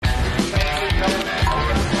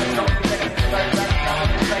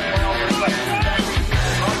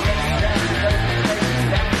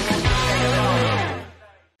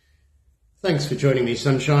Thanks for joining me,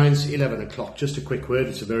 Sunshines. 11 o'clock. Just a quick word.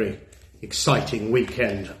 It's a very exciting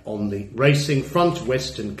weekend on the racing front.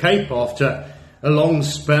 Western Cape, after a long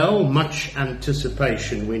spell, much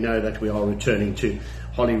anticipation. We know that we are returning to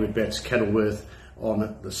Hollywood Bets Kenilworth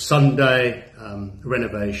on the Sunday.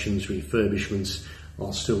 Renovations, refurbishments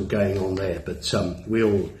are still going on there, but we're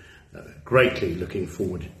all greatly looking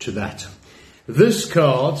forward to that. This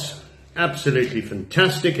card's absolutely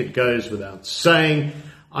fantastic. It goes without saying.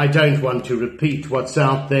 I don't want to repeat what's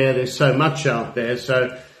out there. There's so much out there,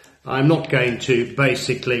 so I'm not going to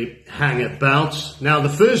basically hang about. Now, the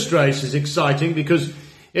first race is exciting because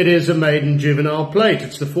it is a maiden juvenile plate.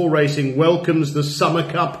 It's the 4 Racing Welcomes the Summer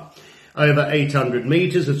Cup over 800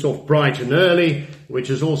 metres. It's off bright and early, which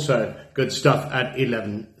is also good stuff at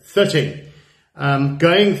 11:30.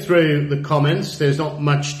 Going through the comments, there's not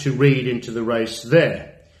much to read into the race there.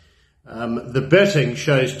 The betting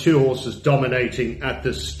shows 2 horses dominating at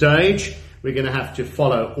this stage. We're going to have to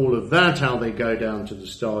follow all of that, how they go down to the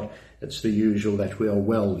start. It's the usual that we are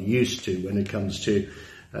well used to when it comes to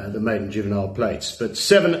the maiden juvenile plates. But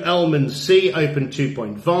 7 Almond C, open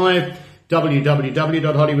 2.5.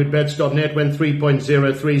 www.hollywoodbets.net went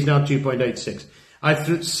 3.03, is now 2.86.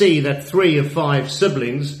 I see that 3 of 5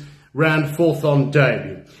 siblings ran 4th on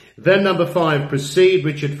debut. Then number 5, Proceed,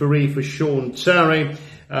 Richard Faree for Sean Terry.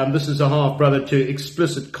 This is a half-brother to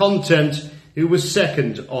Explicit Content, who was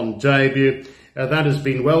 2nd on debut. That has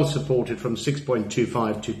been well supported from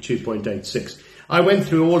 6.25 to 2.86. I went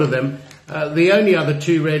through all of them. The only other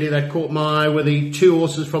 2 really that caught my eye were the 2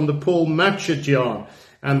 horses from the Paul Matchett yard.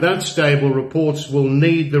 And that stable reports will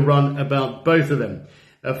need the run about both of them.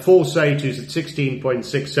 4 Satu's at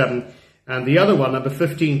 16.67. And the other one, number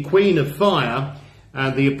 15, Queen of Fire,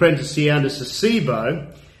 and the apprentice Sianda Sasibo.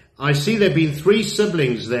 I see there have been 3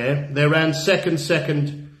 siblings there. They ran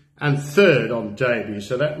 2nd, and 3rd on debut.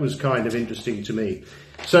 So that was kind of interesting to me.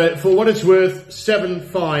 So for what it's worth, 7,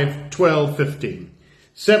 5, 12, 15.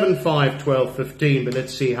 7, 5, 12, 15. But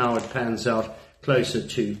let's see how it pans out closer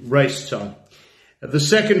to race time. The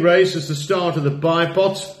second race is the start of the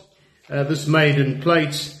bipot. This maiden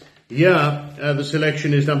plate. The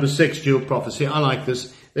selection is number 6, Dual Prophecy. I like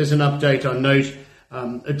this. There's an update on note.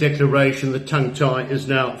 A declaration, the tongue tie is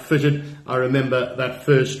now fitted. I remember that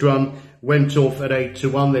first run went off at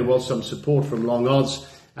 8-1. There was some support from long odds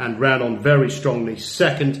and ran on very strongly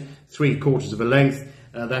 2nd, 3/4 of a length.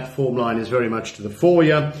 That form line is very much to the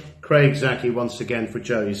fore. Craig Zaki once again for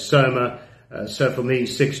Joey Soma. So for me,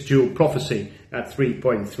 6 Dual Prophecy at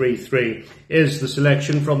 3.33 is the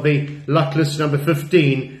selection from the luckless number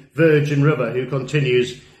 15, Virgin River, who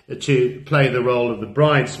continues to play the role of the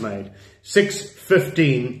bridesmaid.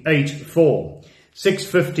 6:15.84.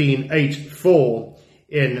 6:15.84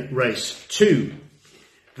 in race 2.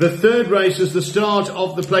 The third race is the start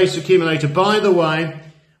of the place accumulator. By the way,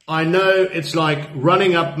 I know it's like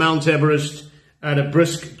running up Mount Everest at a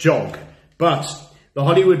brisk jog, but the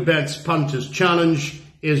Hollywood Bets Punters Challenge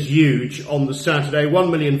is huge on the Saturday.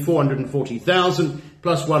 1,440,000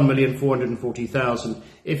 plus 1,440,000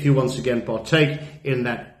 if you once again partake in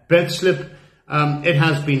that bet slip. It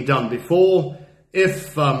has been done before.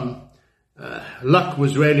 If luck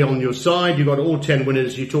was really on your side, you got all 10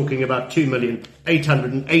 winners, you're talking about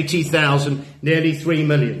 2,880,000, nearly 3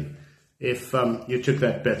 million if you took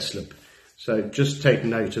that bet slip. So just take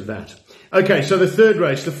note of that. Okay, so the third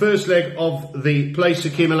race, the first leg of the place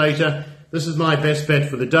accumulator. This is my best bet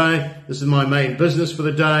for the day. This is my main business for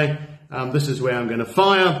the day. This is where I'm going to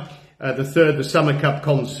fire. The third, the Summer Cup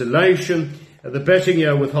Constellation. The betting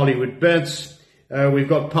here with Hollywood Bets. We've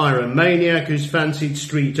got Pyromaniac, who's fancied.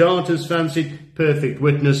 Street Art is fancied. Perfect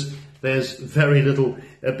Witness. There's very little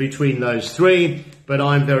between those 3, but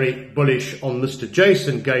I'm very bullish on Mr.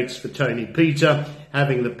 Jason Gates for Tony Peter,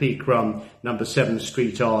 having the peak run. Number 7,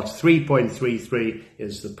 Street Art, 3.33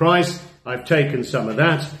 is the price. I've taken some of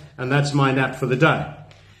that, and that's my nap for the day.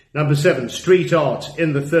 Number 7, Street Art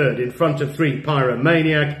in the third, in front of 3,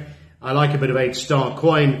 Pyromaniac. I like a bit of 8-star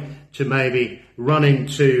coin to maybe run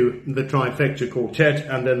into the trifecta quartet,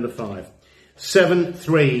 and then the 5. 7,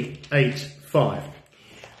 3, 8, 5.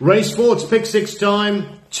 Race 4, it's pick 6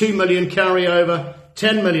 time, 2 million carryover,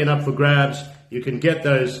 10 million up for grabs. You can get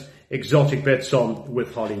those exotic bets on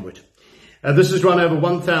with Hollywood. This is run over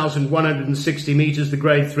 1,160 metres, the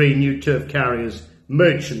Grade 3 New Turf Carriers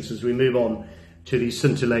Merchants, as we move on to these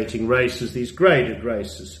scintillating races, these graded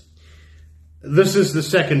races. This is the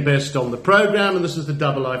second best on the programme, and this is the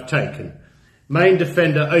double I've taken. Main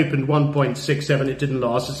Defender opened 1.67, it didn't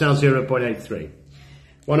last, it's now 0.83.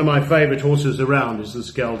 One of my favourite horses around is the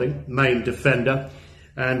Skelding, Main Defender,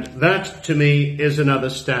 and that to me is another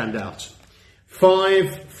standout.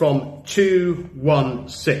 5 from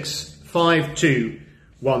 216.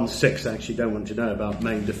 5216. Actually, don't want to know about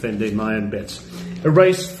main defending my own bets.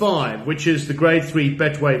 Race 5, which is the Grade 3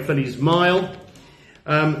 Betway Fillies Mile.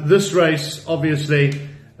 This race, obviously,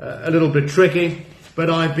 a little bit tricky, but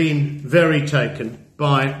I've been very taken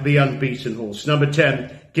by the unbeaten horse. Number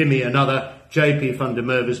 10, Gimme Another. JP van der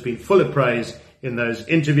Merwe has been full of praise in those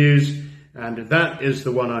interviews, and that is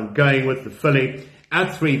the one I'm going with, the filly,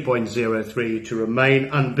 at 3.03 to remain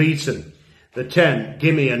unbeaten. The 10,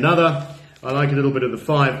 Gimme Another. I like a little bit of the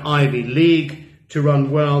 5, Ivy League, to run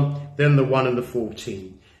well. Then the 1 and the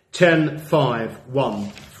 14. 10, 5, 1,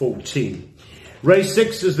 14. Race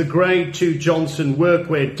 6 is the Grade 2 Johnson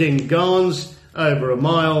Workwear Dingans, over a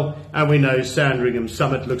mile. And we know Sandringham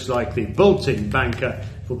Summit looks like the built-in banker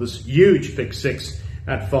for this huge pick 6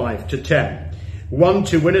 at 5 to 10. 1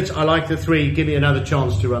 to win it. I like the 3, give me another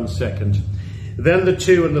chance to run second. Then the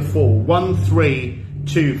 2 and the 4. 1, 3,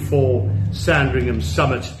 2, 4, Sandringham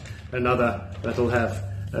Summit. Another that'll have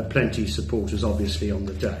plenty supporters, obviously, on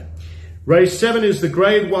the day. Race 7 is the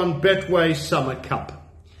Grade 1 Betway Summer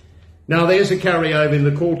Cup. Now, there's a carryover in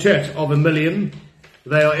the quartet of $1 million.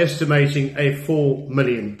 They are estimating a $4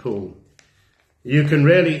 million pool. You can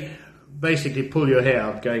really basically pull your hair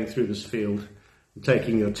out going through this field and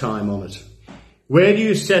taking your time on it. Where do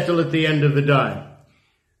you settle at the end of the day?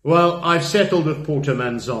 Well, I've settled with Porto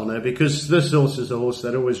Manzano because this horse is a horse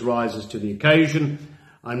that always rises to the occasion.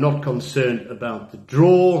 I'm not concerned about the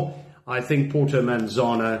draw. I think Porto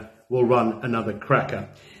Manzano will run another cracker.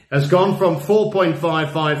 Has gone from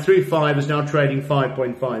 4.55 through 5, is now trading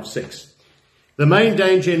 5.56. The main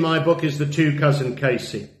danger in my book is the 2 Cousin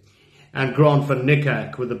Casey and Grant van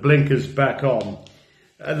Niekerk with the blinkers back on.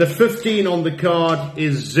 The 15 on the card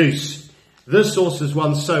is Zeus. This horse has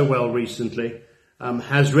won so well recently,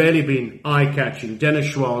 has really been eye-catching. Dennis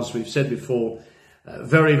Schwarz, we've said before,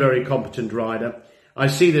 very, very competent rider. I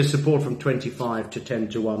see there's support from 25 to 10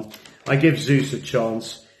 to 1. I give Zeus a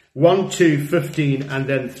chance. 1, 2, 15, and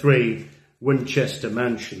then 3, Winchester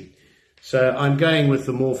Mansion. So I'm going with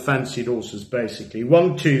the more fancied horses, basically.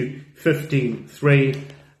 1, 2, 15, 3.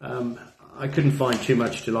 I couldn't find too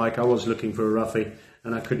much to like. I was looking for a roughie,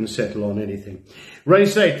 and I couldn't settle on anything.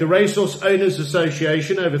 Race 8, the Racehorse Owners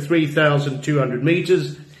Association, over 3,200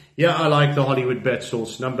 metres. Yeah, I like the Hollywood Bets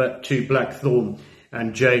horse. Number 2, Blackthorn,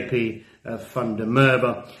 and JP van der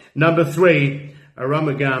Merwe. Number 3,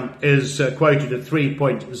 Aramagam, is quoted at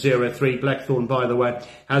 3.03. Blackthorn, by the way,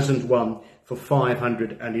 hasn't won for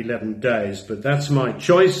 511 days. But that's my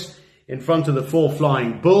choice. In front of the 4,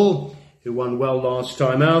 Flying Bull, who won well last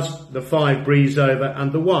time out. The 5, Breeze Over,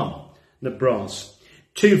 and the 1, Nebraska.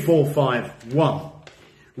 2, 4, 5, 1.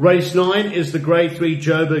 Race 9 is the Grade 3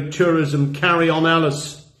 Joburg Tourism Carry On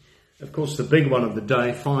Alice. Of course, the big one of the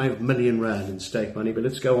day, 5 million rand in stake money. But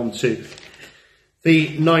let's go on to the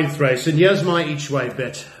 9th race. And here's my each way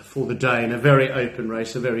bet for the day in a very open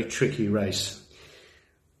race, a very tricky race.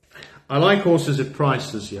 I like horses at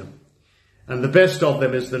prices here. And the best of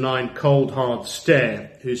them is the 9 Cold Hard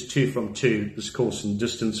Stare, who's 2 from 2, this course and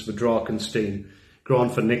distance for Drakenstein.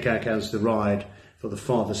 Grant van Niekerk has the ride for the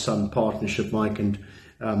father-son partnership, Mike and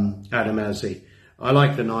Adam Azzi. I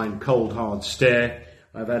like the 9 Cold Hard Stare.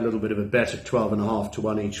 I've had a little bit of a bet at 12.5 to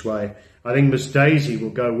 1 each way. I think Miss Daisy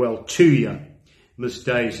will go well to you. Miss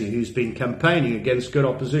Daisy, who's been campaigning against good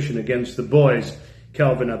opposition against the boys,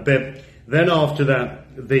 Calvin Abib. Then after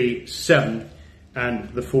that, the 7 and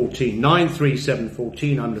the 14. 9, 3, 7,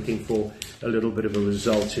 14. I'm looking for a little bit of a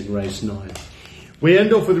result in race 9. We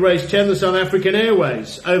end off with race 10, the South African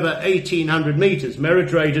Airways, over 1,800 metres.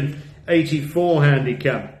 Merit rated 84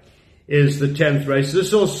 handicap is the 10th race.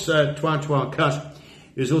 This horse, Twa Cut,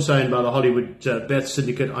 who's also owned by the Hollywood Bet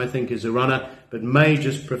Syndicate, I think is a runner, but may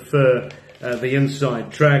just prefer the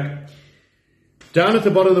inside track. Down at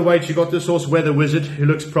the bottom of the weight, you've got this horse, Weather Wizard, who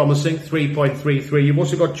looks promising, 3.33. You've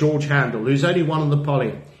also got George Handel, who's only 1 on the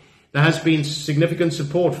poly. There has been significant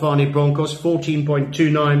support for Fani Broncos,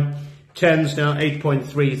 14.29. 10's now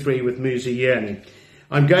 8.33 with Muzi Yerni.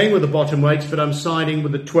 I'm going with the bottom weights, but I'm siding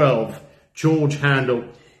with the 12, George Handel,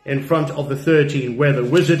 in front of the 13, Weather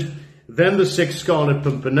Wizard. Then the 6, Scarlet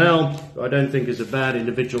Pimpernel, who I don't think is a bad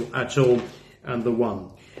individual at all, and the 1.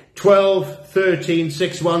 12, 13,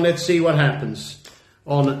 6, 1. Let's see what happens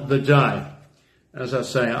on the day. As I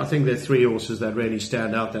say, I think there are 3 horses that really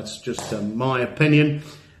stand out. That's just my opinion.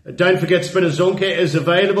 Don't forget Spinazonke is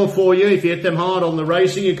available for you. If you hit them hard on the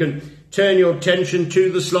racing, you can turn your attention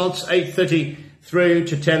to the slots, 8.30 through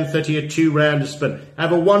to 10.30 at 2 rand a spin.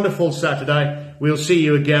 Have a wonderful Saturday. We'll see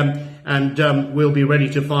you again, and we'll be ready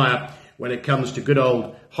to fire when it comes to good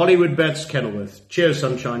old Hollywood Bets Kenilworth. Cheers,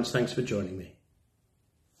 sunshines. Thanks for joining me.